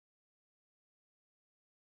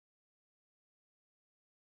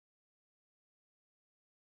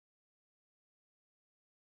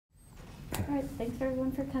All right, thanks for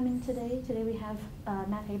everyone for coming today. Today we have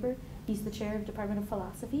Matt Haber. He's the chair of Department of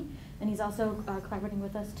Philosophy, and he's also collaborating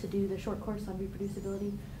with us to do the short course on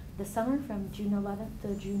reproducibility this summer from June 11th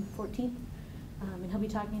to June 14th. And he'll be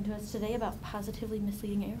talking to us today about positively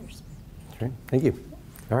misleading errors. Okay, thank you.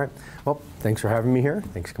 All right, well, thanks for having me here.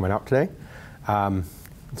 Thanks for coming out today.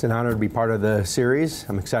 It's an honor to be part of the series.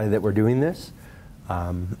 I'm excited that we're doing this.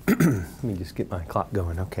 Let me just get my clock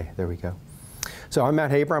going. Okay, there we go. So I'm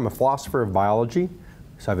Matt Haber. I'm a philosopher of biology.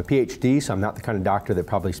 So I have a PhD, so I'm not the kind of doctor that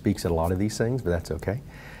probably speaks at a lot of these things, but that's okay.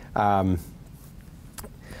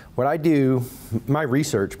 What I do, my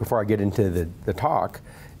research, before I get into the talk,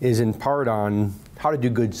 is in part on how to do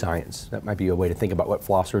good science. That might be a way to think about what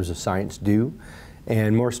philosophers of science do.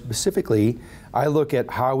 And more specifically, I look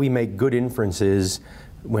at how we make good inferences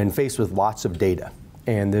when faced with lots of data.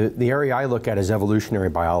 And the area I look at is evolutionary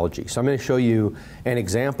biology. So I'm going to show you an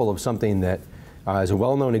example of something that is a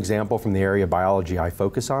well-known example from the area of biology I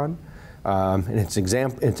focus on. And it's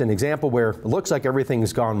an example where it looks like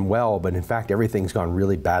everything's gone well, but in fact everything's gone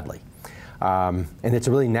really badly. And it's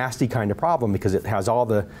a really nasty kind of problem because it has all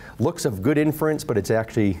the looks of good inference, but it's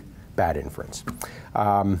actually bad inference.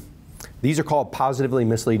 These are called positively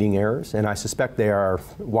misleading errors, and I suspect they are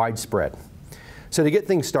widespread. So to get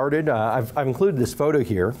things started, I've included this photo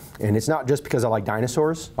here, and it's not just because I like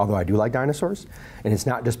dinosaurs, although I do like dinosaurs, and it's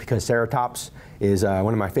not just because Ceratops is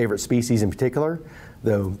one of my favorite species in particular,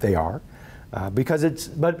 though they are.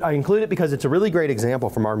 But I include it because it's a really great example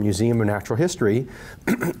from our Museum of Natural History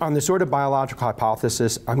on the sort of biological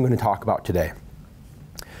hypothesis I'm going to talk about today.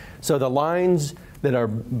 So the lines that are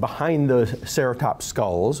behind the Ceratops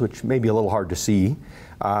skulls, which may be a little hard to see,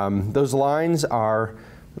 those lines are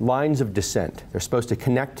lines of descent. They're supposed to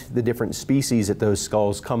connect the different species that those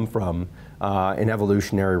skulls come from in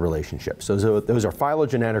evolutionary relationships. So those are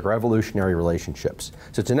phylogenetic or evolutionary relationships.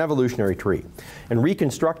 So it's an evolutionary tree. And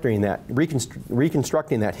reconstructing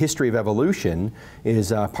that history of evolution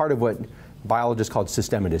is part of what biologists called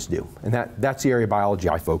systematists do. And that's the area of biology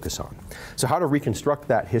I focus on. So how to reconstruct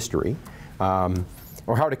that history,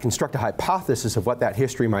 or how to construct a hypothesis of what that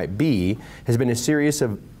history might be, has been a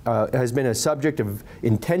subject of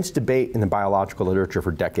intense debate in the biological literature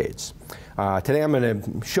for decades. Today I'm going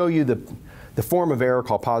to show you the form of error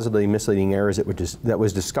called positively misleading errors that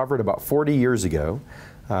was discovered about 40 years ago,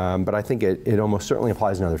 but I think it almost certainly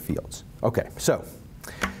applies in other fields. Okay, so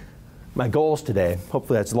my goals today,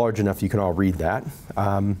 hopefully that's large enough you can all read that.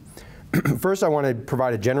 First, I want to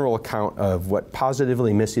provide a general account of what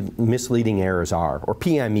positively misleading errors are, or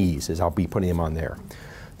PMEs, as I'll be putting them on there.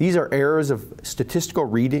 These are errors of statistical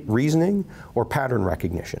reasoning or pattern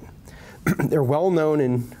recognition. They're well known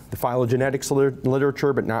in the phylogenetics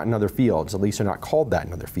literature, but not in other fields. At least they're not called that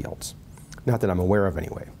in other fields. Not that I'm aware of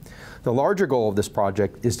anyway. The larger goal of this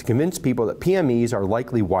project is to convince people that PMEs are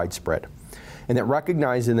likely widespread, and that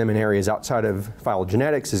recognizing them in areas outside of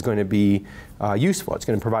phylogenetics is going to be useful. It's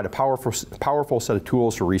going to provide a powerful set of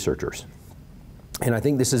tools for researchers. And I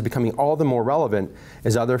think this is becoming all the more relevant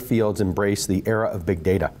as other fields embrace the era of big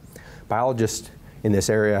data. Biologists in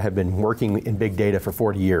this area have been working in big data for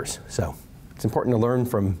 40 years, so it's important to learn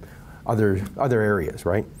from other areas,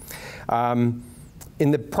 right?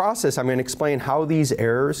 In the process, I'm going to explain how these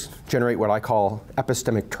errors generate what I call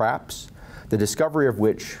epistemic traps, the discovery of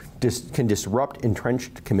which can disrupt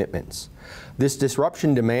entrenched commitments. This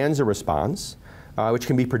disruption demands a response, which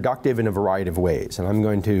can be productive in a variety of ways. And I'm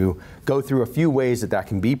going to go through a few ways that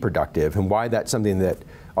can be productive and why that's something that,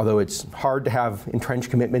 although it's hard to have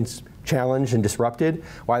entrenched commitments challenged and disrupted,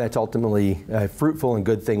 why that's ultimately a fruitful and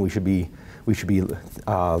good thing we should be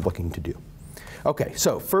looking to do. Okay,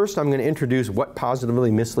 so first I'm going to introduce what positively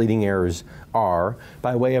misleading errors are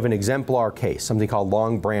by way of an exemplar case, something called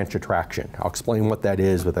long branch attraction. I'll explain what that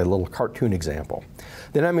is with a little cartoon example.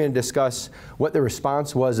 Then I'm going to discuss what the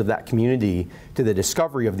response was of that community to the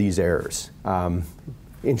discovery of these errors.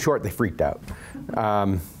 In short, they freaked out.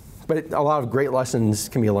 But a lot of great lessons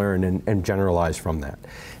can be learned and generalized from that.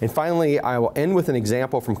 And finally, I will end with an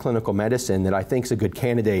example from clinical medicine that I think is a good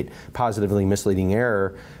candidate positively misleading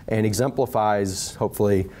error and exemplifies,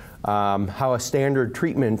 hopefully, how a standard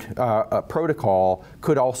treatment protocol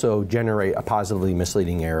could also generate a positively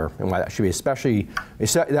misleading error, and why that should especially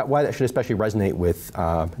resonate with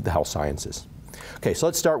the health sciences. Okay, so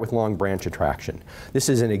let's start with long branch attraction. This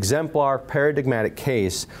is an exemplar paradigmatic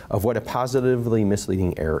case of what a positively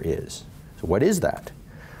misleading error is. So what is that?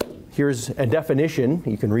 Here's a definition.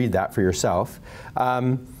 You can read that for yourself.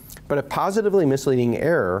 But a positively misleading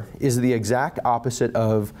error is the exact opposite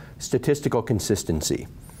of statistical consistency.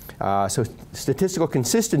 So statistical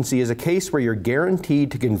consistency is a case where you're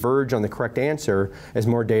guaranteed to converge on the correct answer as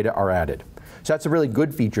more data are added. So that's a really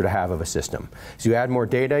good feature to have of a system. So you add more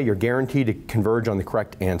data, you're guaranteed to converge on the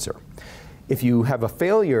correct answer. If you have a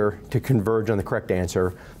failure to converge on the correct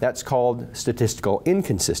answer, that's called statistical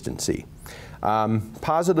inconsistency.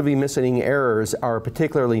 Positively misleading errors are a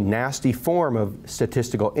particularly nasty form of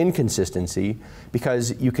statistical inconsistency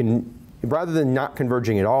because you can, rather than not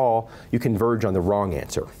converging at all, you converge on the wrong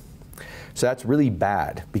answer. So that's really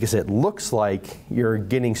bad because it looks like you're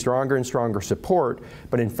getting stronger and stronger support,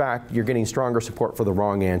 but in fact you're getting stronger support for the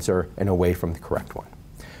wrong answer and away from the correct one.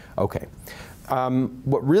 Okay.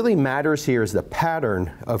 What really matters here is the pattern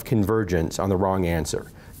of convergence on the wrong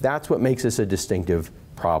answer. That's what makes this a distinctive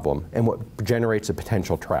problem and what generates a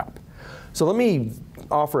potential trap. So let me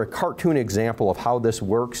offer a cartoon example of how this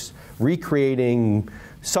works, recreating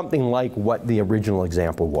something like what the original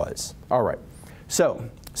example was. All right, so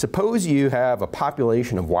suppose you have a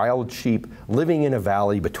population of wild sheep living in a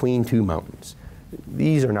valley between two mountains.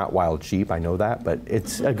 These are not wild sheep, I know that, but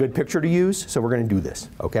it's a good picture to use, so we're going to do this,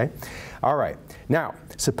 okay? All right, now,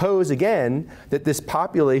 suppose again that this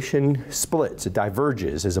population splits, it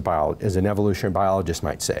diverges, as an evolutionary biologist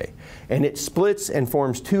might say. And it splits and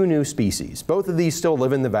forms two new species. Both of these still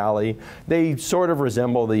live in the valley. They sort of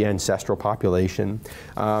resemble the ancestral population.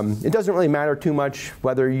 It doesn't really matter too much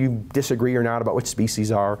whether you disagree or not about which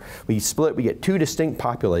species are. We split, we get two distinct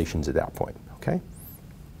populations at that point, okay?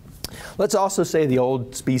 Let's also say the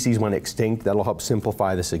old species went extinct. That'll help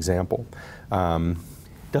simplify this example.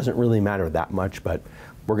 Doesn't really matter that much, but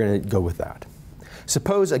we're going to go with that.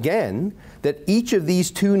 Suppose again that each of these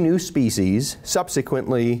two new species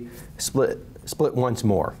subsequently split once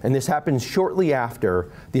more. And this happens shortly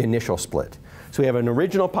after the initial split. So we have an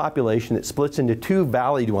original population that splits into two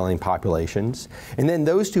valley-dwelling populations, and then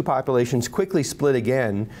those two populations quickly split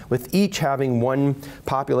again, with each having one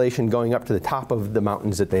population going up to the top of the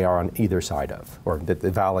mountains that they are on either side of, or that the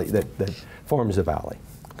valley that forms the valley.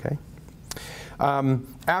 Okay.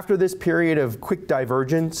 After this period of quick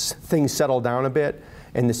divergence, things settle down a bit,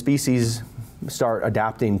 and the species start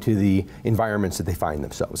adapting to the environments that they find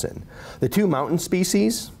themselves in. The two mountain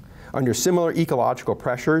species, under similar ecological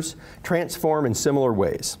pressures, transform in similar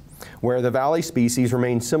ways, where the valley species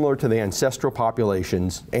remain similar to the ancestral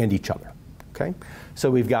populations and each other. Okay? So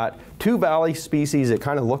we've got two valley species that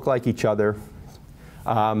kind of look like each other.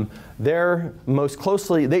 They're most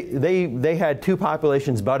closely, they had two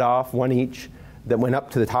populations bud off, one each, that went up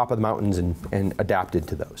to the top of the mountains and adapted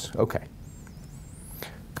to those. Okay.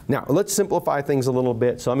 Now, let's simplify things a little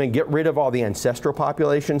bit. So I'm going to get rid of all the ancestral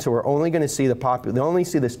population. So we're only going to see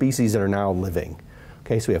the species that are now living.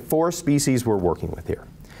 Okay, so we have 4 species we're working with here.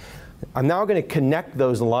 I'm now going to connect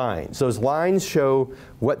those lines. Those lines show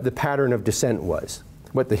what the pattern of descent was,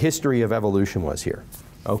 what the history of evolution was here.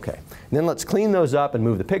 Okay, and then let's clean those up and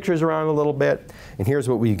move the pictures around a little bit. And here's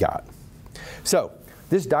what we got. So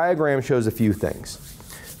this diagram shows a few things.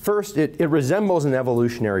 First, it resembles an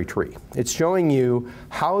evolutionary tree. It's showing you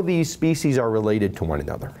how these species are related to one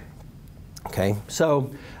another. Okay, so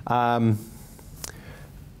the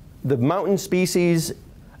mountain species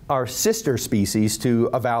are sister species to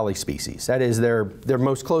a valley species. That is, they're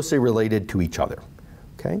most closely related to each other.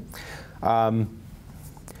 Okay,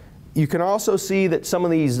 you can also see that some of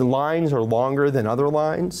these lines are longer than other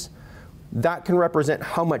lines. That can represent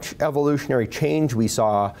how much evolutionary change we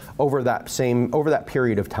saw over that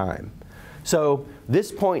period of time. So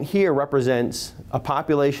this point here represents a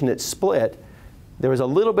population that split. There was a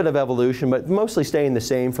little bit of evolution, but mostly staying the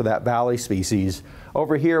same for that valley species.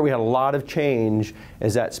 Over here, we had a lot of change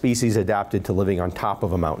as that species adapted to living on top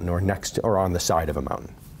of a mountain or next or on the side of a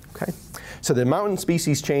mountain. Okay? So the mountain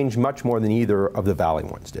species changed much more than either of the valley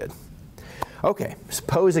ones did. Okay,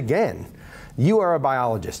 suppose again, you are a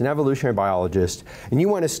biologist, an evolutionary biologist, and you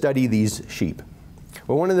want to study these sheep.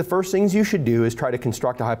 Well, one of the first things you should do is try to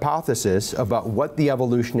construct a hypothesis about what the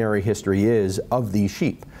evolutionary history is of these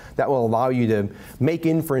sheep. That will allow you to make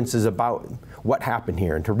inferences about what happened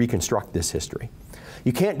here and to reconstruct this history.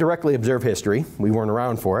 You can't directly observe history. We weren't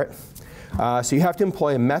around for it. So you have to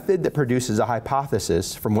employ a method that produces a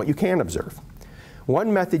hypothesis from what you can observe.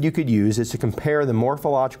 One method you could use is to compare the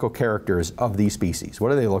morphological characters of these species. What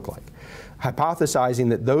do they look like? Hypothesizing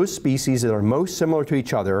that those species that are most similar to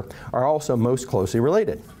each other are also most closely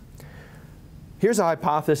related. Here's a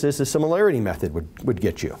hypothesis the similarity method would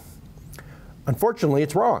get you. Unfortunately,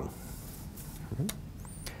 it's wrong.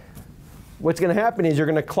 What's going to happen is you're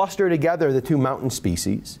going to cluster together the two mountain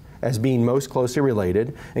species as being most closely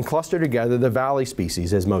related and cluster together the valley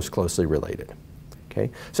species as most closely related. Okay?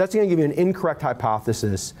 So that's going to give you an incorrect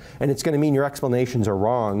hypothesis, and it's going to mean your explanations are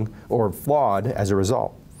wrong or flawed as a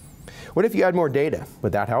result. What if you had more data?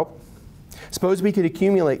 Would that help? Suppose we could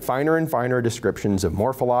accumulate finer and finer descriptions of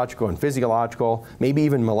morphological and physiological, maybe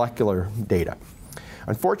even molecular data.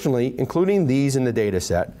 Unfortunately, including these in the data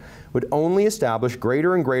set would only establish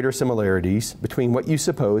greater and greater similarities between what you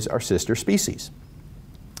suppose are sister species,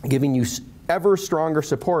 giving you ever stronger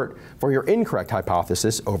support for your incorrect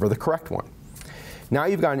hypothesis over the correct one. Now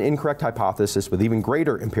you've got an incorrect hypothesis with even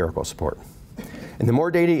greater empirical support. And the more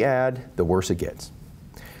data you add, the worse it gets.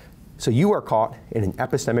 So you are caught in an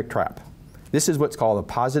epistemic trap. This is what's called a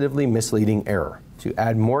positively misleading error. So you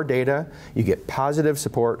add more data, you get positive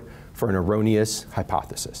support for an erroneous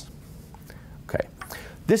hypothesis. Okay.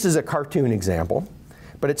 This is a cartoon example,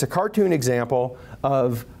 but it's a cartoon example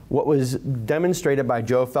of what was demonstrated by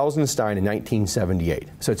Joe Felsenstein in 1978.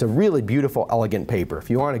 So it's a really beautiful, elegant paper. If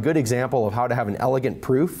you want a good example of how to have an elegant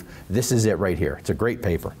proof, this is it right here. It's a great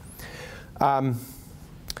paper.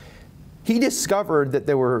 He discovered that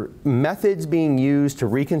there were methods being used to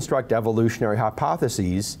reconstruct evolutionary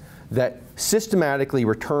hypotheses that systematically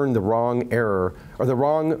returned the wrong error or the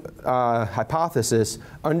wrong hypothesis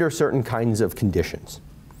under certain kinds of conditions.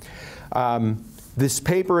 This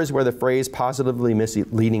paper is where the phrase positively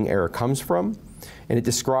misleading error comes from, and it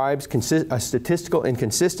describes a statistical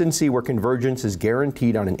inconsistency where convergence is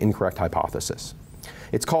guaranteed on an incorrect hypothesis.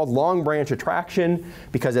 It's called long branch attraction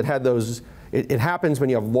because it had those. It happens when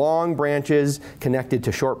you have long branches connected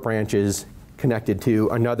to short branches connected to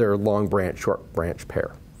another long branch, short branch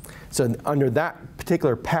pair. So under that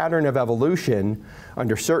particular pattern of evolution,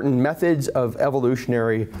 under certain methods of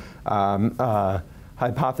evolutionary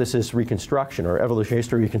hypothesis reconstruction or evolutionary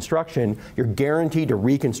history reconstruction, you're guaranteed to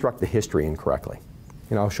reconstruct the history incorrectly.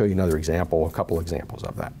 And I'll show you another example, a couple examples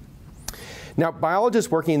of that. Now,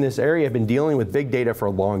 biologists working in this area have been dealing with big data for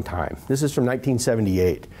a long time. This is from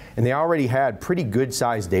 1978, and they already had pretty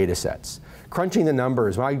good-sized data sets. Crunching the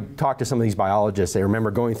numbers, when I talked to some of these biologists, they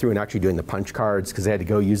remember going through and actually doing the punch cards because they had to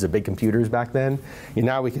go use the big computers back then. And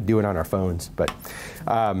now we could do it on our phones, but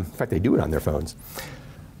in fact, they do it on their phones.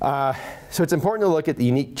 So it's important to look at the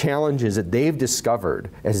unique challenges that they've discovered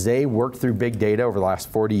as they work through big data over the last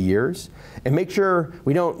 40 years and make sure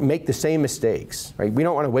we don't make the same mistakes, right? We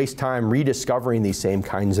don't want to waste time rediscovering these same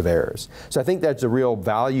kinds of errors. So I think that's a real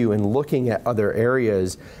value in looking at other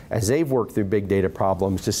areas as they've worked through big data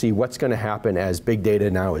problems to see what's going to happen as big data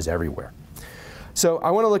now is everywhere. So I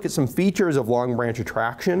want to look at some features of long branch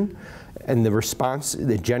attraction and the response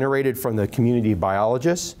that generated from the community of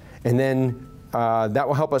biologists, and then that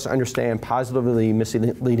will help us understand positively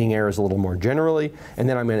misleading errors a little more generally, and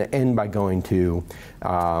then I'm going to end by going to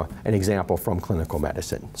an example from clinical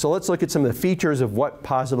medicine. So let's look at some of the features of what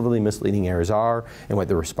positively misleading errors are and what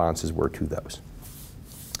the responses were to those.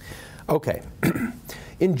 Okay.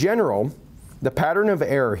 In general, the pattern of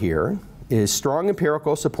error here is strong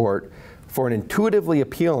empirical support for an intuitively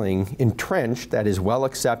appealing, entrenched, that is well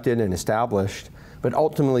accepted and established, but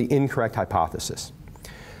ultimately incorrect hypothesis.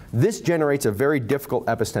 This generates a very difficult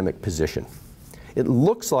epistemic position. It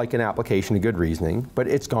looks like an application of good reasoning, but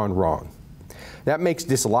it's gone wrong. That makes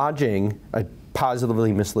dislodging a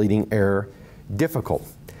positively misleading error difficult.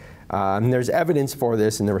 And there's evidence for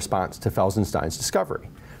this in the response to Felsenstein's discovery.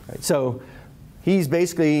 Right? So he's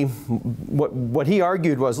basically, what he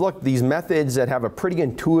argued was, look, these methods that have a pretty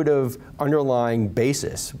intuitive underlying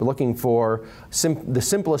basis, we're looking for the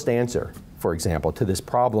simplest answer, for example, to this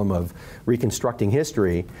problem of reconstructing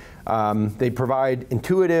history. They provide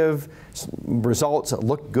intuitive results that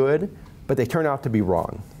look good, but they turn out to be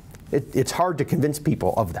wrong. It's hard to convince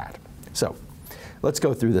people of that. So let's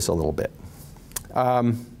go through this a little bit.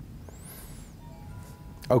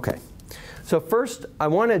 Okay. So first, I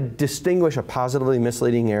want to distinguish a positively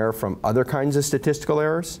misleading error from other kinds of statistical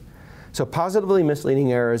errors. So positively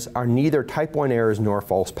misleading errors are neither type 1 errors nor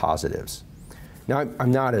false positives. Now,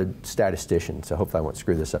 I'm not a statistician, so hopefully I won't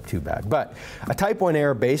screw this up too bad. But a type 1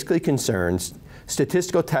 error basically concerns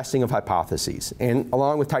statistical testing of hypotheses, and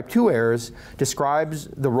along with type 2 errors, describes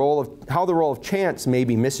how the role of chance may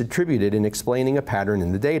be misattributed in explaining a pattern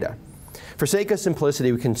in the data. For sake of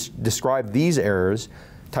simplicity, we can describe these errors,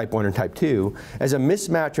 type 1 and type 2, as a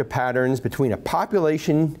mismatch of patterns between a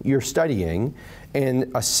population you're studying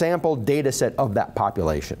and a sample data set of that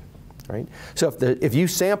population. Right? So if you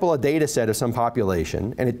sample a data set of some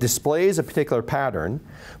population and it displays a particular pattern,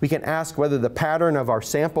 we can ask whether the pattern of our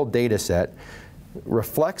sample data set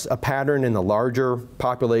reflects a pattern in the larger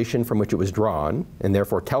population from which it was drawn, and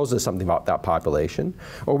therefore tells us something about that population,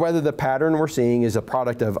 or whether the pattern we're seeing is a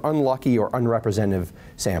product of unlucky or unrepresentative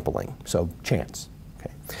sampling, so chance.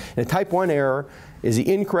 Okay. And a type 1 error is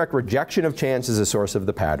the incorrect rejection of chance as a source of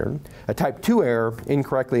the pattern. A type 2 error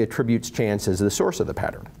incorrectly attributes chance as the source of the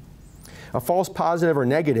pattern. A false positive or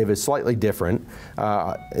negative is slightly different.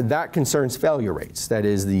 That concerns failure rates, that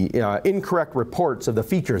is the incorrect reports of the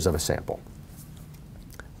features of a sample.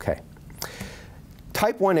 Okay.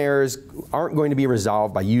 Type 1 errors aren't going to be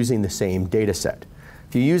resolved by using the same data set.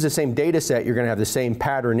 If you use the same data set, you're going to have the same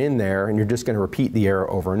pattern in there, and you're just going to repeat the error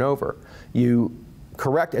over and over. You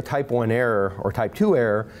correct a type 1 error or type 2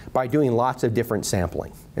 error by doing lots of different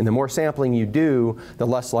sampling. And the more sampling you do, the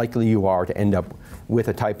less likely you are to end up with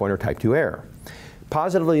a type 1 or type 2 error.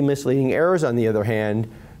 Positively misleading errors, on the other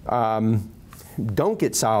hand, don't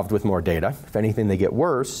get solved with more data. If anything, they get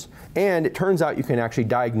worse. And it turns out you can actually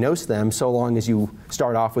diagnose them so long as you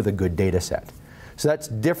start off with a good data set. So that's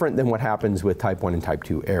different than what happens with type 1 and type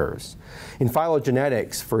 2 errors. In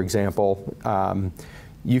phylogenetics, for example,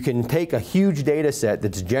 you can take a huge data set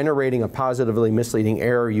that's generating a positively misleading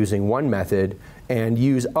error using one method and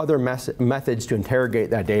use other methods to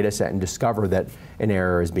interrogate that data set and discover that an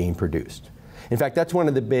error is being produced. In fact, that's one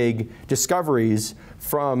of the big discoveries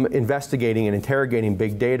from investigating and interrogating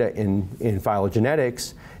big data in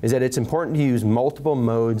phylogenetics, is that it's important to use multiple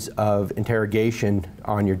modes of interrogation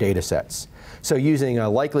on your data sets. So using a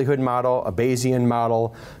likelihood model, a Bayesian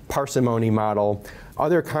model, parsimony model,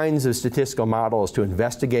 other kinds of statistical models to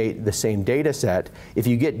investigate the same data set, if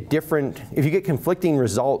you get conflicting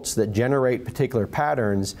results that generate particular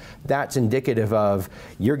patterns, that's indicative of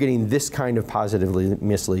you're getting this kind of positively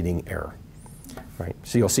misleading error. Right?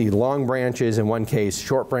 So you'll see long branches in one case,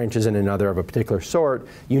 short branches in another of a particular sort.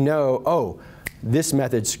 You know, oh, this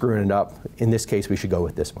method's screwing it up. In this case, we should go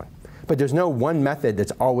with this one. But there's no one method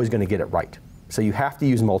that's always going to get it right. So you have to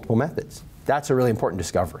use multiple methods. That's a really important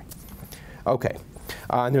discovery. Okay.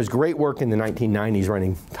 And there's great work in the 1990s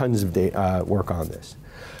running tons of work on this.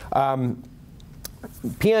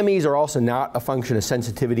 PMEs are also not a function of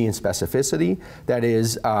sensitivity and specificity. That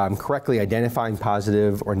is, correctly identifying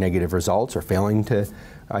positive or negative results or failing to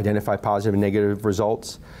identify positive and negative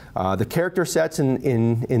results. The character sets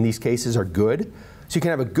in these cases are good. So you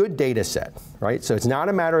can have a good data set, right? So it's not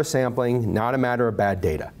a matter of sampling, not a matter of bad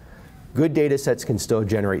data. Good data sets can still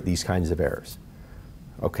generate these kinds of errors.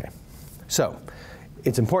 Okay. So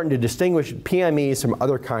it's important to distinguish PMEs from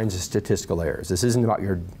other kinds of statistical errors. This isn't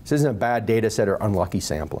a bad data set or unlucky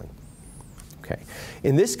sampling. Okay.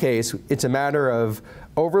 In this case, it's a matter of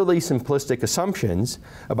overly simplistic assumptions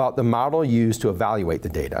about the model used to evaluate the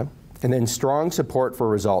data, and then strong support for a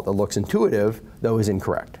result that looks intuitive, though is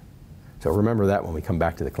incorrect. So remember that when we come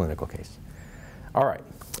back to the clinical case. All right.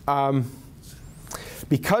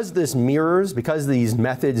 Because these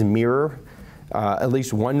methods mirror at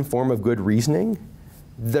least one form of good reasoning,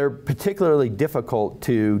 they're particularly difficult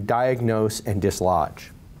to diagnose and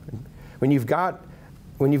dislodge. When you've got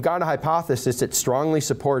a hypothesis that's strongly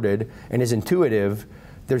supported and is intuitive,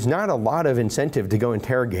 there's not a lot of incentive to go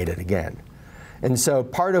interrogate it again. And so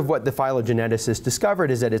part of what the phylogeneticists discovered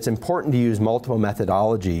is that it's important to use multiple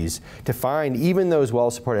methodologies to find even those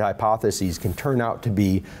well-supported hypotheses can turn out to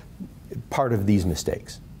be part of these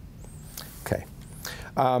mistakes. Okay.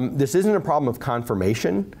 This isn't a problem of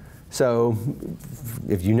confirmation. So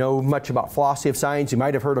if you know much about philosophy of science, you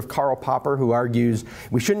might have heard of Karl Popper, who argues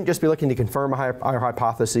we shouldn't just be looking to confirm our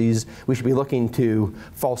hypotheses, we should be looking to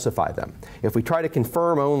falsify them. If we try to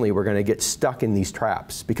confirm only, we're going to get stuck in these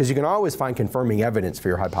traps, because you can always find confirming evidence for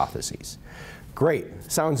your hypotheses. Great,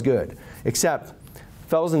 sounds good, except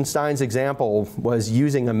Felsenstein's example was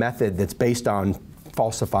using a method that's based on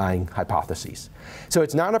falsifying hypotheses. So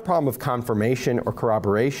it's not a problem of confirmation or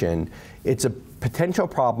corroboration. It's a potential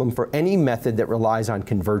problem for any method that relies on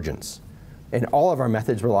convergence. And all of our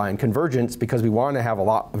methods rely on convergence because we want to have a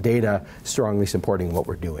lot of data strongly supporting what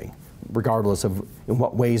we're doing, regardless of in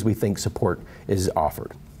what ways we think support is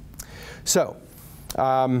offered. So,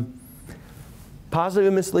 positive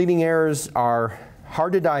and misleading errors are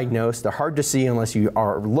hard to diagnose, they're hard to see unless you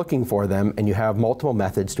are looking for them and you have multiple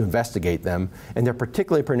methods to investigate them, and they're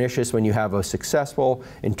particularly pernicious when you have a successful,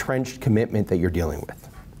 entrenched commitment that you're dealing with.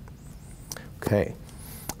 Okay.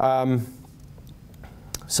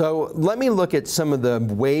 So let me look at some of the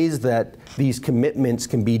ways that these commitments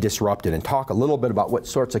can be disrupted and talk a little bit about what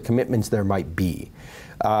sorts of commitments there might be.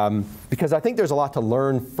 Because I think there's a lot to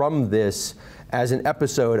learn from this as an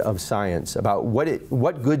episode of science about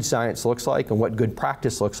what good science looks like and what good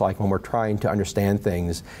practice looks like when we're trying to understand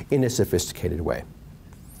things in a sophisticated way.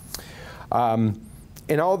 And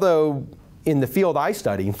although in the field I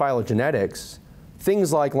study, in phylogenetics,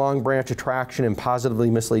 things like long branch attraction and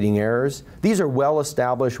positively misleading errors, these are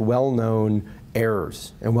well-established, well-known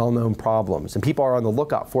errors and well-known problems, and people are on the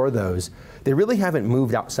lookout for those. They really haven't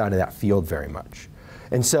moved outside of that field very much.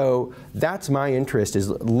 And so that's my interest, is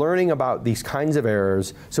learning about these kinds of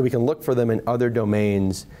errors so we can look for them in other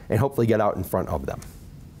domains and hopefully get out in front of them.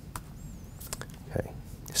 Okay.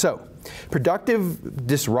 So productive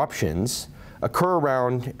disruptions occur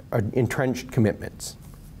around entrenched commitments.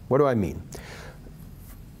 What do I mean?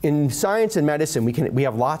 In science and medicine, we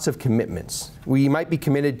have lots of commitments. We might be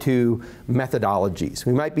committed to methodologies.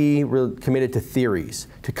 We might be committed to theories,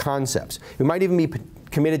 to concepts. We might even be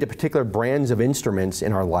committed to particular brands of instruments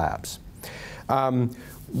in our labs.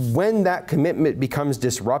 When that commitment becomes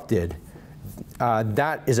disrupted,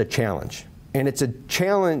 that is a challenge. And it's a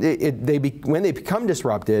challenge, when they become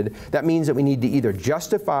disrupted, that means that we need to either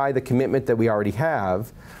justify the commitment that we already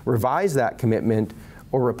have, revise that commitment,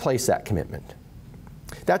 or replace that commitment.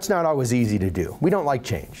 That's not always easy to do. We don't like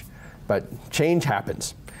change, but change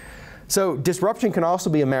happens. So disruption can also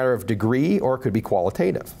be a matter of degree, or it could be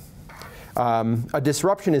qualitative. A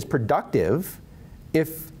disruption is productive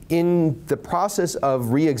if in the process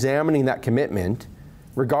of re-examining that commitment,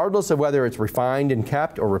 regardless of whether it's refined and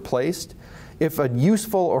kept or replaced, if a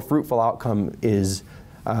useful or fruitful outcome is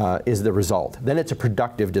the result, then it's a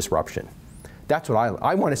productive disruption. That's what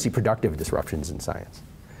I want to see, productive disruptions in science.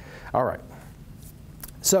 All right.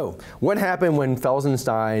 So what happened when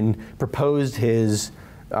Felsenstein proposed his,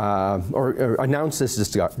 or announced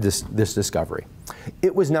this discovery?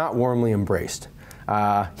 It was not warmly embraced.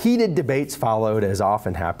 Heated debates followed, as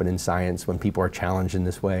often happen in science when people are challenged in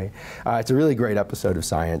this way. It's a really great episode of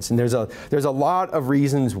Science, and there's a lot of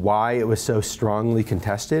reasons why it was so strongly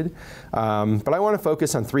contested. But I want to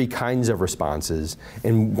focus on 3 kinds of responses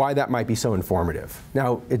and why that might be so informative.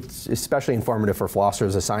 Now, it's especially informative for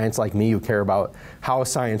philosophers of science like me, who care about how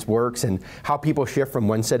science works and how people shift from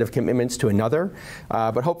one set of commitments to another.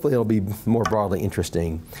 But hopefully it'll be more broadly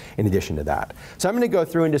interesting in addition to that. So I'm going to go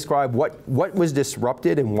through and describe what was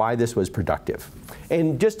disrupted and why this was productive.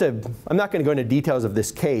 And I'm not going to go into details of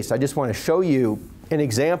this case. I just want to show you an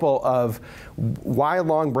example of why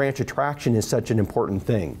long branch attraction is such an important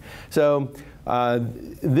thing. So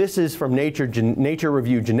this is from Nature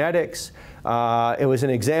Review Genetics. It was an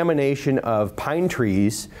examination of pine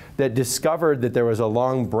trees that discovered that there was a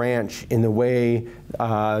long branch in the way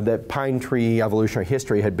that pine tree evolutionary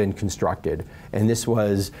history had been constructed. And this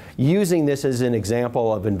was using this as an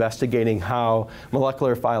example of investigating how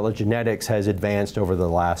molecular phylogenetics has advanced over the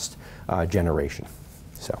last generation.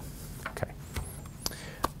 So, okay.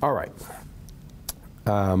 All right.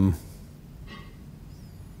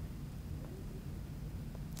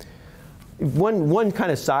 One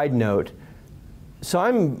kind of side note. So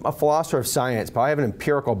I'm a philosopher of science, but I have an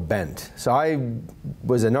empirical bent. So I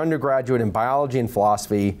was an undergraduate in biology and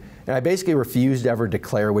philosophy, and I basically refused to ever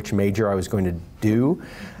declare which major I was going to do.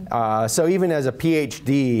 So even as a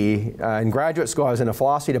PhD in graduate school, I was in a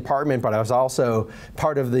philosophy department, but I was also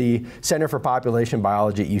part of the Center for Population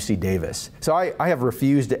Biology at UC Davis. So I have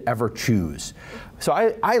refused to ever choose. So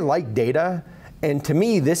I like data, and to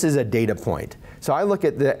me, this is a data point. So I look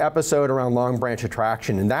at the episode around long branch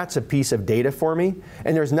attraction, and that's a piece of data for me.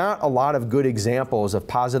 And there's not a lot of good examples of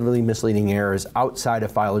positively misleading errors outside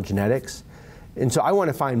of phylogenetics. And so I want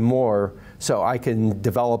to find more so I can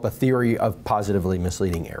develop a theory of positively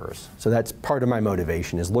misleading errors. So that's part of my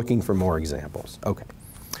motivation, is looking for more examples. Okay.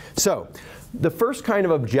 So the first kind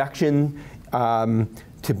of objection to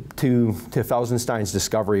Felsenstein's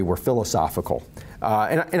discovery were philosophical.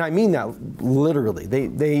 And I mean that literally.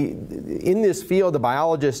 In this field, the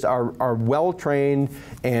biologists are well-trained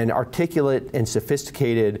and articulate and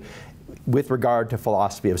sophisticated with regard to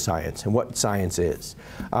philosophy of science and what science is.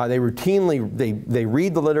 They routinely, they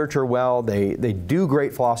read the literature well, they do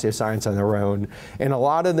great philosophy of science on their own, and a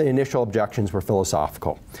lot of the initial objections were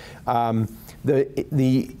philosophical.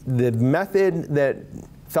 The method that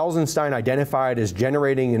Felsenstein identified as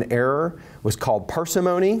generating an error was called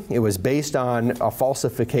parsimony. It was based on a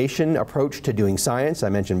falsification approach to doing science, I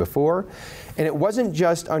mentioned before. And it wasn't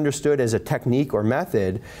just understood as a technique or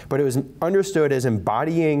method, but it was understood as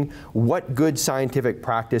embodying what good scientific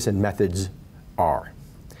practice and methods are.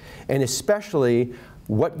 And especially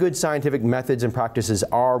what good scientific methods and practices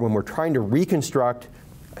are when we're trying to reconstruct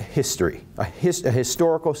history, a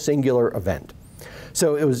historical singular event.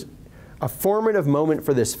 So it was a formative moment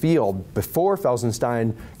for this field before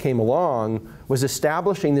Felsenstein came along was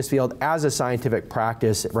establishing this field as a scientific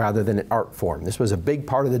practice rather than an art form. This was a big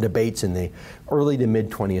part of the debates in the early to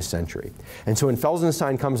mid 20th century. And so when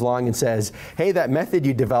Felsenstein comes along and says, hey, that method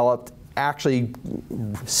you developed actually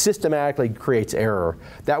systematically creates error,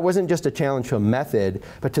 that wasn't just a challenge to a method,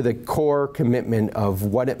 but to the core commitment of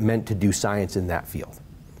what it meant to do science in that field.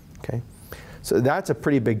 Okay? So that's a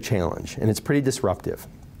pretty big challenge, and it's pretty disruptive.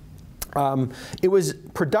 It was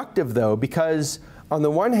productive, though, because on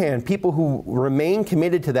the one hand, people who remain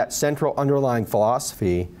committed to that central underlying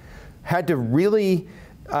philosophy had to really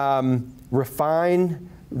refine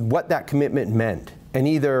what that commitment meant and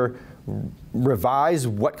either revise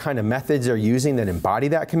what kind of methods they're using that embody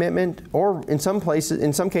that commitment, or in some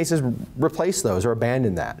cases, replace those or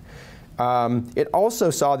abandon that. It also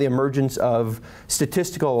saw the emergence of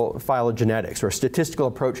statistical phylogenetics, or a statistical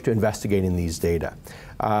approach to investigating these data,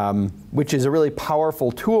 which is a really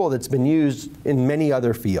powerful tool that's been used in many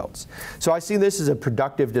other fields. So I see this as a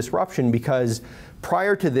productive disruption because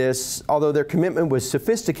prior to this, although their commitment was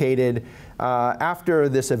sophisticated, after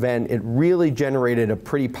this event, it really generated a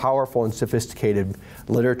pretty powerful and sophisticated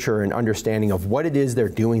literature and understanding of what it is they're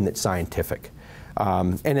doing that's scientific.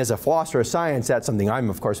 And as a philosopher of science, that's something I'm,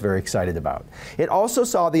 of course, very excited about. It also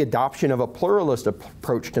saw the adoption of a pluralist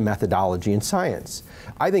approach to methodology in science.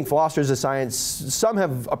 I think philosophers of science, some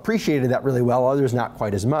have appreciated that really well, others not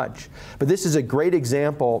quite as much. But this is a great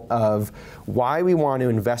example of why we want to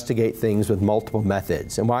investigate things with multiple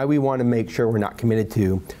methods and why we want to make sure we're not committed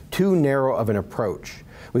to too narrow of an approach.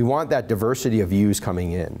 We want that diversity of views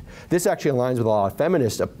coming in. This actually aligns with a lot of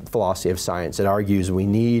feminist philosophy of science that argues we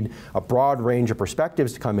need a broad range of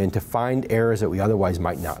perspectives to come in to find errors that we otherwise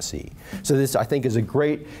might not see. So this, I think, is a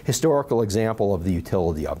great historical example of the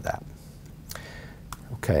utility of that.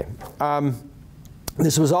 Okay.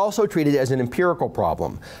 This was also treated as an empirical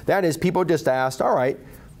problem. That is, people just asked, all right,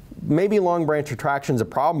 maybe long branch attraction is a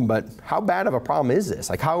problem, but how bad of a problem is this?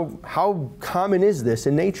 Like, how common is this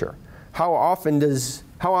in nature? How often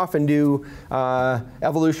do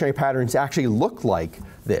evolutionary patterns actually look like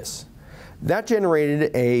this? That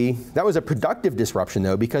was a productive disruption,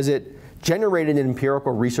 though, because it generated an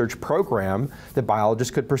empirical research program that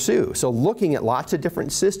biologists could pursue. So looking at lots of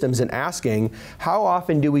different systems and asking, how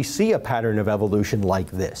often do we see a pattern of evolution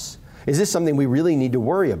like this? Is this something we really need to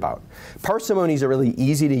worry about? Parsimony is a really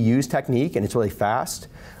easy to use technique, and it's really fast.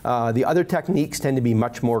 The other techniques tend to be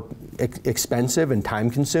much more expensive and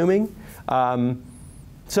time consuming.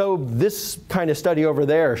 So this kind of study over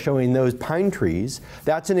there showing those pine trees,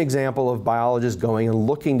 that's an example of biologists going and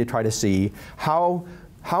looking to try to see how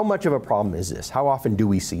much of a problem is this? How often do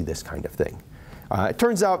we see this kind of thing? It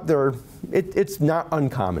turns out it's not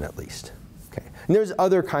uncommon, at least. Okay. And there's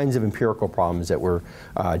other kinds of empirical problems that were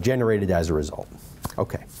generated as a result.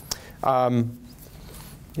 Okay.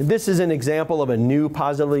 This is an example of a new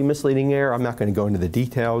positively misleading error. I'm not going to go into the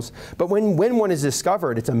details. But when one is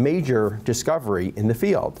discovered, it's a major discovery in the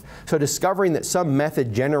field. So discovering that some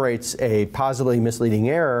method generates a positively misleading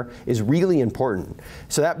error is really important.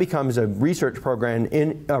 So that becomes a research program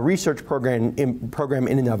in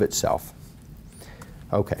and of itself.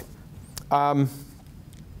 Okay.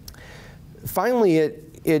 Finally,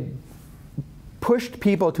 it pushed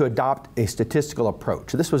people to adopt a statistical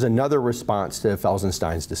approach. This was another response to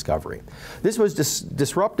Felsenstein's discovery. This was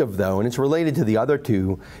disruptive, though, and it's related to the other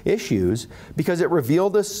two issues because it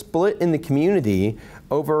revealed a split in the community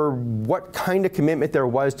over what kind of commitment there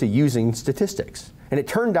was to using statistics. And it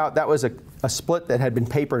turned out that was a split that had been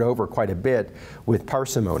papered over quite a bit with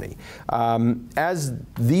parsimony. As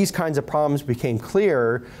these kinds of problems became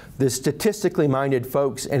clear, the statistically minded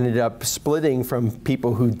folks ended up splitting from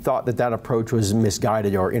people who thought that that approach was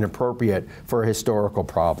misguided or inappropriate for a historical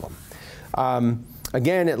problem.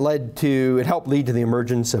 Again, it helped lead to the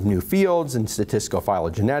emergence of new fields in statistical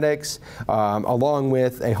phylogenetics, along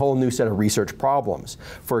with a whole new set of research problems.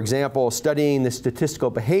 For example, studying the statistical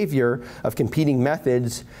behavior of competing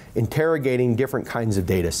methods, interrogating different kinds of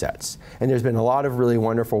data sets. And there's been a lot of really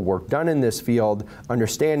wonderful work done in this field,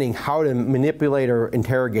 understanding how to manipulate or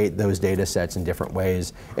interrogate those data sets in different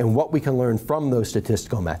ways, and what we can learn from those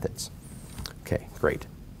statistical methods. Okay, great.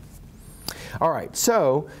 All right,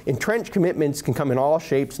 so entrenched commitments can come in all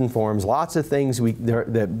shapes and forms, lots of things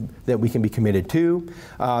that we can be committed to.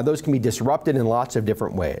 Those can be disrupted in lots of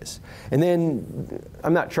different ways. And then,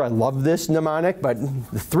 I'm not sure I love this mnemonic, but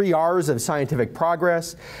the 3 R's of scientific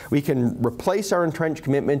progress. We can replace our entrenched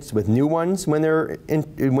commitments with new ones when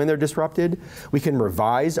they're disrupted. We can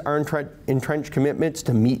revise our entrenched commitments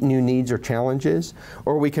to meet new needs or challenges,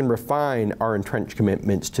 or we can refine our entrenched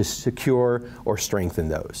commitments to secure or strengthen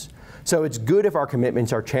those. So it's good if our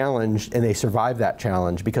commitments are challenged and they survive that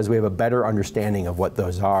challenge because we have a better understanding of what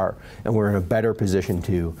those are and we're in a better position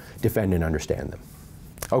to defend and understand them.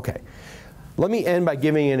 Okay. Let me end by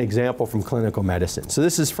giving an example from clinical medicine. So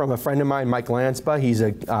this is from a friend of mine, Mike Lanspa. He's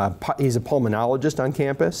a pulmonologist on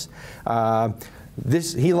campus.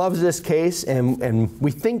 He loves this case, and we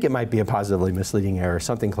think it might be a positively misleading error,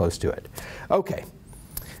 something close to it. Okay.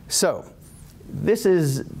 So this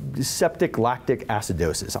is septic lactic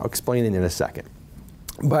acidosis. I'll explain it in a second.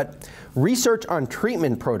 But research on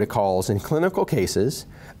treatment protocols in clinical cases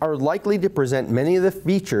are likely to present many of the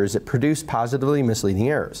features that produce positively misleading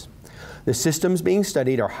errors. The systems being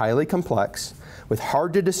studied are highly complex, with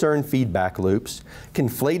hard to discern feedback loops,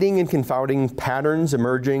 conflating and confounding patterns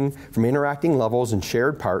emerging from interacting levels and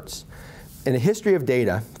shared parts, and a history of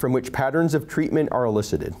data from which patterns of treatment are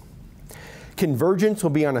elicited. Convergence will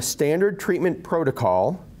be on a standard treatment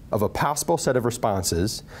protocol of a possible set of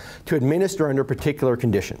responses to administer under particular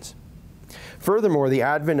conditions. Furthermore, the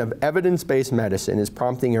advent of evidence-based medicine is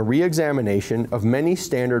prompting a re-examination of many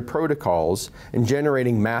standard protocols and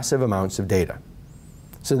generating massive amounts of data.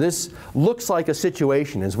 So this looks like a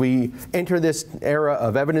situation as we enter this era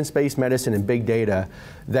of evidence-based medicine and big data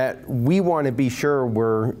that we want to be sure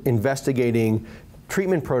we're investigating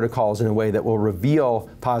treatment protocols in a way that will reveal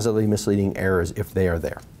positively misleading errors if they are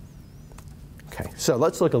there. Okay, so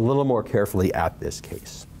let's look a little more carefully at this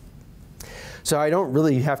case. So I don't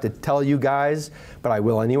really have to tell you guys, but I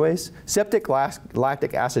will anyways. Septic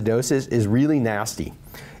lactic acidosis is really nasty.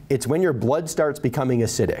 It's when your blood starts becoming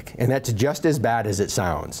acidic, and that's just as bad as it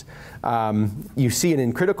sounds. You see it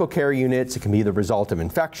in critical care units. It can be the result of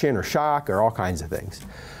infection or shock or all kinds of things.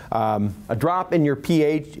 A drop in your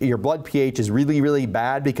pH, your blood pH is really, really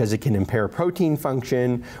bad because it can impair protein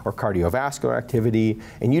function or cardiovascular activity,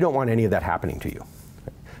 and you don't want any of that happening to you.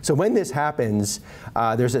 So when this happens,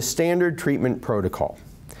 there's a standard treatment protocol.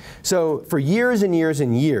 So for years and years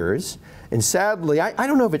and years, and sadly, I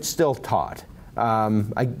don't know if it's still taught.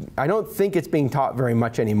 I don't think it's being taught very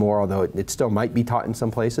much anymore, although it still might be taught in some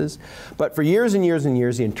places. But for years and years and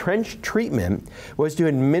years, the entrenched treatment was to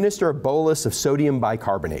administer a bolus of sodium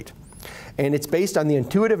bicarbonate. And it's based on the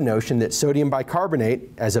intuitive notion that sodium bicarbonate,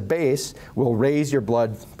 as a base, will raise your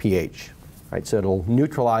blood pH. Right? So it'll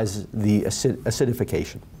neutralize the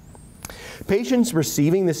acidification. Patients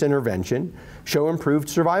receiving this intervention show improved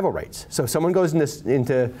survival rates. So if someone goes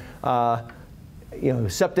into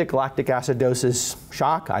septic lactic acidosis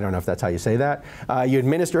shock, I don't know if that's how you say that, you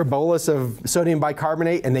administer a bolus of sodium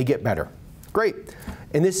bicarbonate and they get better. Great.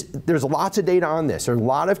 And there's lots of data on this. There are a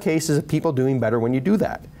lot of cases of people doing better when you do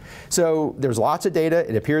that. So there's lots of data.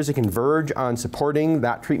 It appears to converge on supporting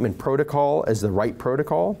that treatment protocol as the right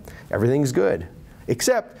protocol. Everything's good.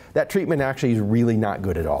 Except that treatment actually is really not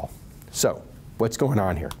good at all. So what's going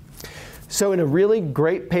on here? So in a really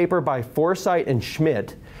great paper by Forsythe and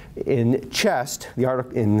Schmidt in Chest, the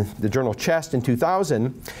article in the journal Chest in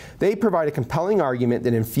 2000, they provide a compelling argument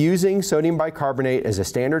that infusing sodium bicarbonate as a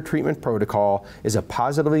standard treatment protocol is a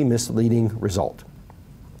positively misleading result.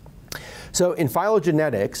 So in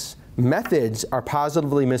phylogenetics, methods are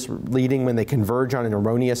positively misleading when they converge on an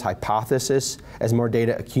erroneous hypothesis as more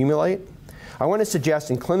data accumulate. I want to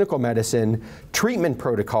suggest in clinical medicine, treatment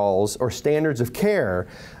protocols or standards of care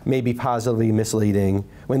may be positively misleading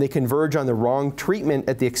when they converge on the wrong treatment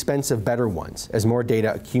at the expense of better ones as more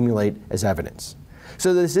data accumulate as evidence.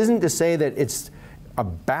 So this isn't to say that it's a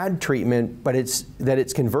bad treatment, but it's that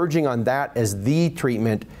it's converging on that as the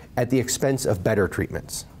treatment at the expense of better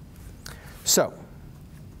treatments. So,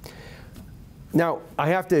 now, I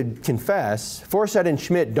have to confess, Forsythe and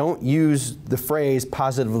Schmidt don't use the phrase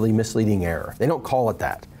positively misleading error. They don't call it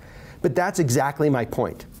that. But that's exactly my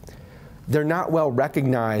point. They're not well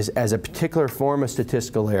recognized as a particular form of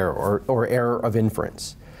statistical error or error of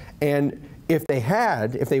inference. And if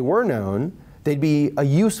they were known, they'd be a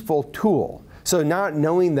useful tool. So not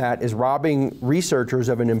knowing that is robbing researchers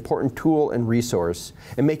of an important tool and resource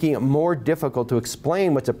and making it more difficult to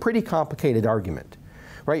explain what's a pretty complicated argument.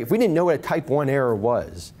 Right? If we didn't know what a type 1 error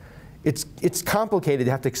was, it's complicated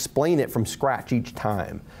to have to explain it from scratch each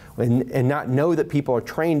time and not know that people are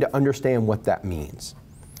trained to understand what that means.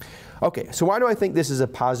 Okay, so why do I think this is a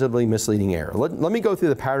positively misleading error? Let me go through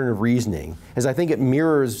the pattern of reasoning, as I think it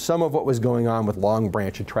mirrors some of what was going on with long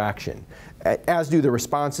branch attraction, as do the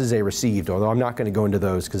responses they received, although I'm not going to go into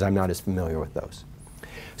those because I'm not as familiar with those.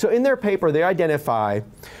 So in their paper, they identify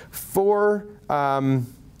four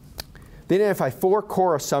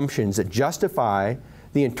core assumptions that justify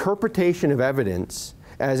the interpretation of evidence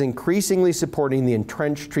as increasingly supporting the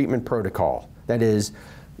entrenched treatment protocol. That is,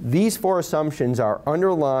 these four assumptions are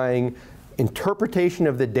underlying interpretation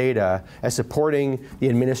of the data as supporting the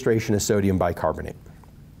administration of sodium bicarbonate.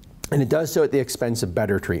 And it does so at the expense of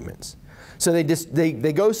better treatments. So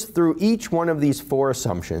they go through each one of these four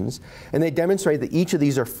assumptions, and they demonstrate that each of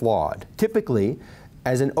these are flawed, typically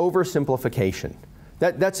as an oversimplification.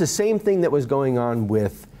 That's the same thing that was going on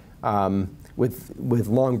with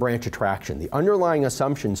long branch attraction. The underlying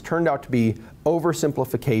assumptions turned out to be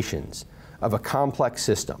oversimplifications of a complex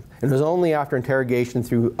system. And it was only after interrogation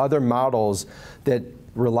through other models that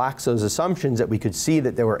relaxed those assumptions that we could see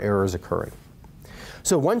that there were errors occurring.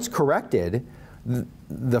 So once corrected,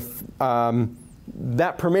 that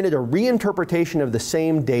permitted a reinterpretation of the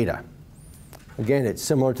same data. Again, it's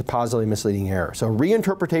similar to positively misleading error. So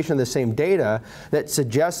reinterpretation of the same data that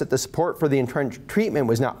suggests that the support for the entrenched treatment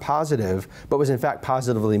was not positive, but was in fact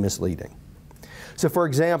positively misleading. So for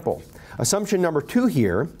example, assumption number 2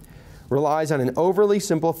 here relies on an overly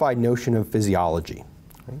simplified notion of physiology.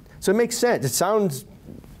 Right? So it makes sense. It sounds,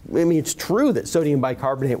 I mean, it's true that sodium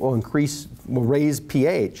bicarbonate will raise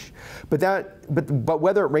pH, but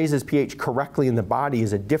whether it raises pH correctly in the body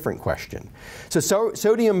is a different question. So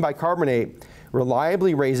sodium bicarbonate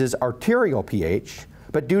reliably raises arterial pH,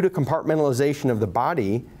 but due to compartmentalization of the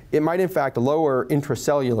body, it might in fact lower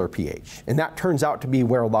intracellular pH. And that turns out to be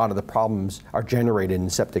where a lot of the problems are generated in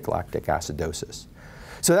septic lactic acidosis.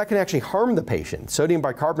 So that can actually harm the patient. Sodium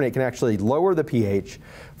bicarbonate can actually lower the pH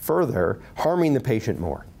further, harming the patient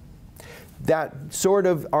more. That sort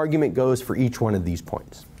of argument goes for each one of these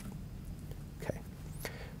points. Okay.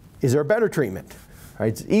 Is there a better treatment? Right,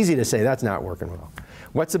 it's easy to say that's not working well.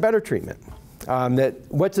 What's a better treatment?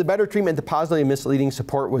 What's the better treatment the positively misleading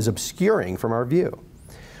support was obscuring from our view?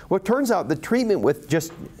 Well, it turns out the treatment with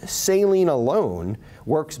just saline alone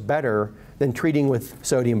works better than treating with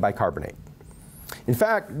sodium bicarbonate. In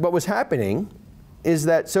fact, what was happening is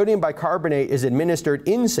that sodium bicarbonate is administered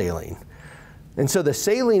in saline. And so the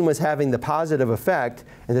saline was having the positive effect,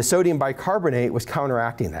 and the sodium bicarbonate was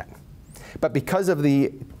counteracting that. But because of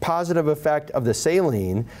the positive effect of the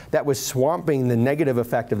saline, that was swamping the negative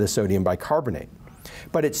effect of the sodium bicarbonate.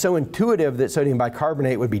 But it's so intuitive that sodium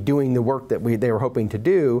bicarbonate would be doing the work that they were hoping to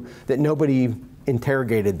do that nobody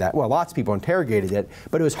interrogated that. Well, lots of people interrogated it,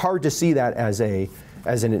 but it was hard to see that as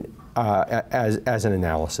an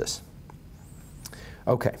analysis.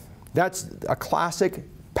 Okay, that's a classic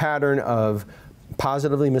pattern of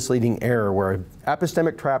positively misleading error where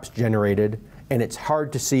epistemic trap's generated and it's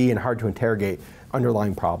hard to see and hard to interrogate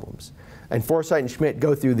underlying problems. And Forsythe and Schmidt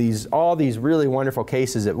go through all these really wonderful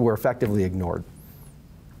cases that were effectively ignored.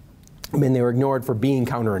 I mean, they were ignored for being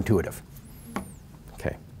counterintuitive.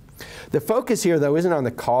 Okay. The focus here, though, isn't on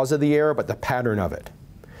the cause of the error, but the pattern of it.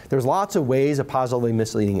 There's lots of ways a positively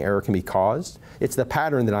misleading error can be caused. It's the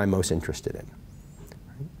pattern that I'm most interested in.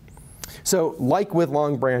 So, like with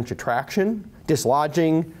long branch attraction,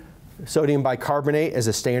 dislodging sodium bicarbonate as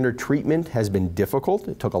a standard treatment has been difficult.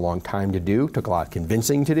 It took a long time to do, took a lot of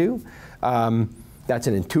convincing to do. That's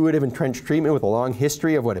an intuitive entrenched treatment with a long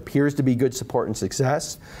history of what appears to be good support and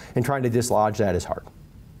success, and trying to dislodge that is hard.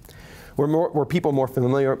 Were people more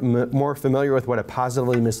familiar with what a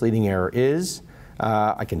positively misleading error is?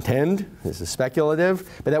 I contend, this is speculative,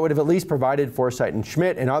 but that would have at least provided Forsythe and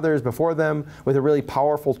Schmidt and others before them with a really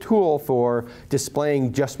powerful tool for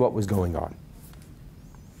displaying just what was going on.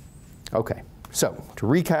 Okay, so to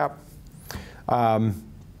recap, I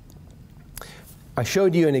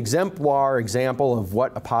showed you an exemplar example of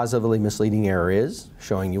what a positively misleading error is,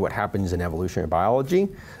 showing you what happens in evolutionary biology.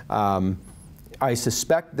 I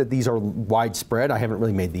suspect that these are widespread. I haven't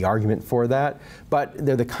really made the argument for that, but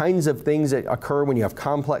they're the kinds of things that occur when you have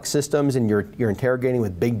complex systems and you're interrogating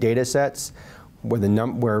with big data sets where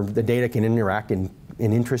the data can interact in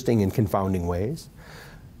interesting and confounding ways.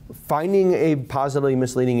 Finding a positively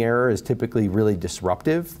misleading error is typically really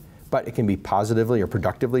disruptive, but it can be positively or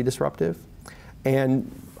productively disruptive.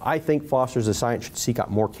 And I think philosophers of science should seek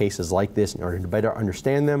out more cases like this in order to better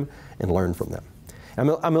understand them and learn from them. I'm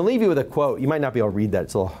going to leave you with a quote. You might not be able to read that.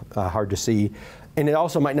 It's a little hard to see. And it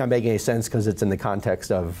also might not make any sense because it's in the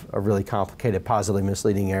context of a really complicated positively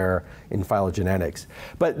misleading error in phylogenetics.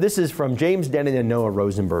 But this is from James Denning and Noah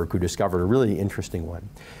Rosenberg, who discovered a really interesting one.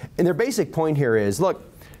 And their basic point here is, look,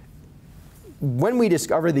 when we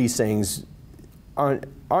discover these things, on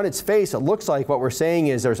its face, it looks like what we're saying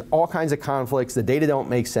is there's all kinds of conflicts, the data don't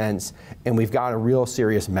make sense, and we've got a real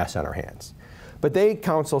serious mess on our hands. But they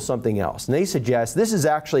counsel something else, and they suggest this is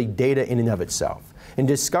actually data in and of itself. And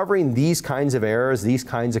discovering these kinds of errors, these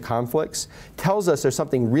kinds of conflicts, tells us there's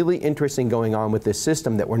something really interesting going on with this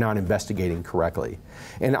system that we're not investigating correctly.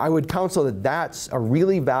 And I would counsel that that's a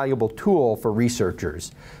really valuable tool for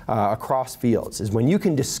researchers across fields, is when you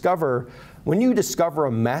can discover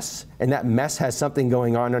a mess and that mess has something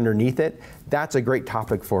going on underneath it, that's a great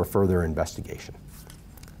topic for further investigation.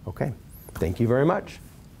 Okay, thank you very much.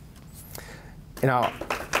 And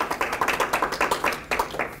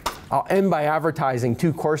I'll end by advertising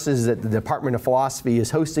 2 courses that the Department of Philosophy is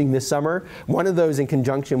hosting this summer. One of those in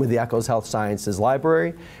conjunction with the Eccles Health Sciences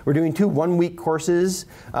Library. We're doing 2 one-week courses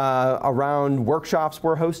around workshops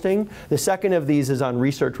we're hosting. The second of these is on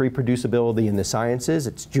research reproducibility in the sciences.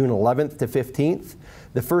 It's June 11th to 15th.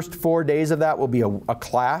 The first 4 days of that will be a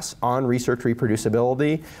class on research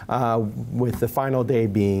reproducibility, with the final day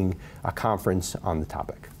being a conference on the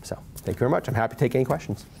topic. So thank you very much. I'm happy to take any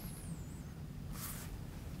questions.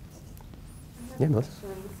 Yeah, Melissa.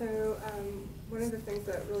 So one of the things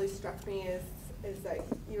that really struck me is that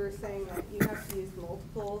you were saying that you have to use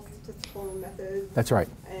multiple statistical methods. That's right.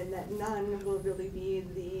 And that none will really be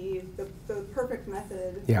the perfect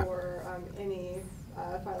method for any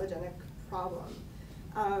phylogenetic problem.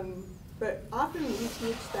 But often we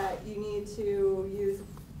teach that you need to use,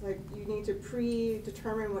 you need to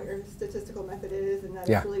predetermine what your statistical method is, and that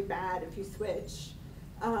it's really bad if you switch.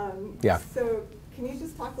 So can you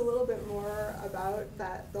just talk a little bit more about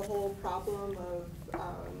the whole problem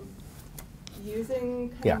of using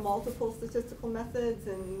kind of multiple statistical methods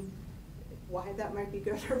and why that might be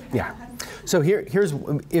good or bad? Yeah. So here's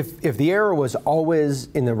if the error was always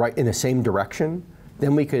in the same direction,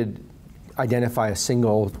 then we could identify a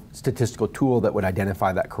single statistical tool that would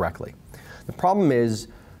identify that correctly. The problem is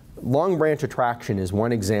long branch attraction is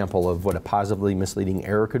one example of what a positively misleading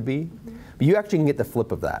error could be, but you actually can get the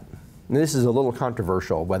flip of that. And this is a little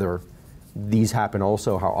controversial, whether these happen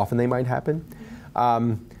also, how often they might happen.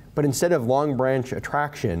 But instead of long branch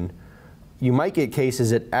attraction, you might get cases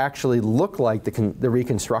that actually look like the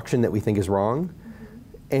reconstruction that we think is wrong.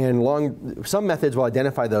 And some methods will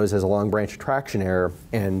identify those as a long branch attraction error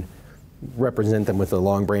and represent them with the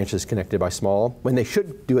long branches connected by small, when they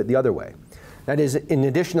should do it the other way. That is, in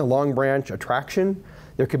addition to long branch attraction,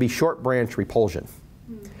 there could be short branch repulsion.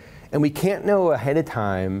 And we can't know ahead of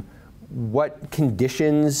time what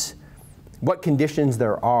conditions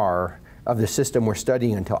there are of the system we're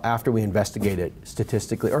studying until after we investigate it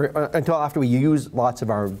statistically, or until after we use lots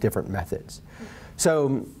of our different methods.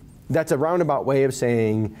 So that's a roundabout way of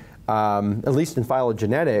saying, at least in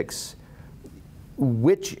phylogenetics,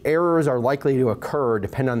 which errors are likely to occur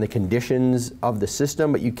depend on the conditions of the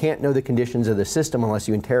system, but you can't know the conditions of the system unless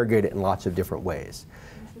you interrogate it in lots of different ways.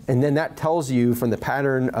 And then that tells you, from the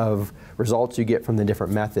pattern of results you get from the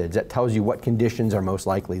different methods, that tells you what conditions are most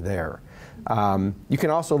likely there. You can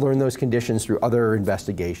also learn those conditions through other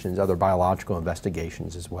investigations, other biological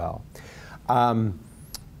investigations as well.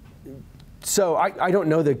 So I don't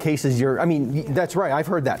know the cases that's right, I've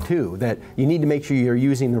heard that too, that you need to make sure you're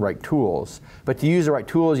using the right tools. But to use the right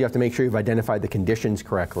tools, you have to make sure you've identified the conditions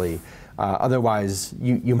correctly. Otherwise,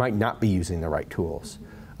 you might not be using the right tools.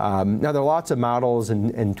 Now, there are lots of models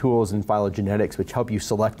and tools in phylogenetics which help you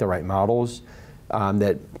select the right models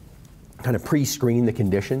that kind of pre-screen the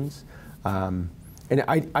conditions. And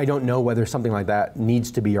I don't know whether something like that needs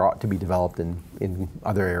to be or ought to be developed in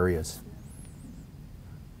other areas.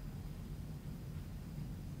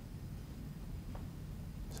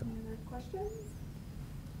 Any other questions?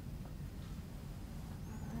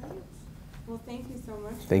 All right. Well, thank you so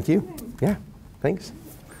much. Thank you. Yeah, thanks.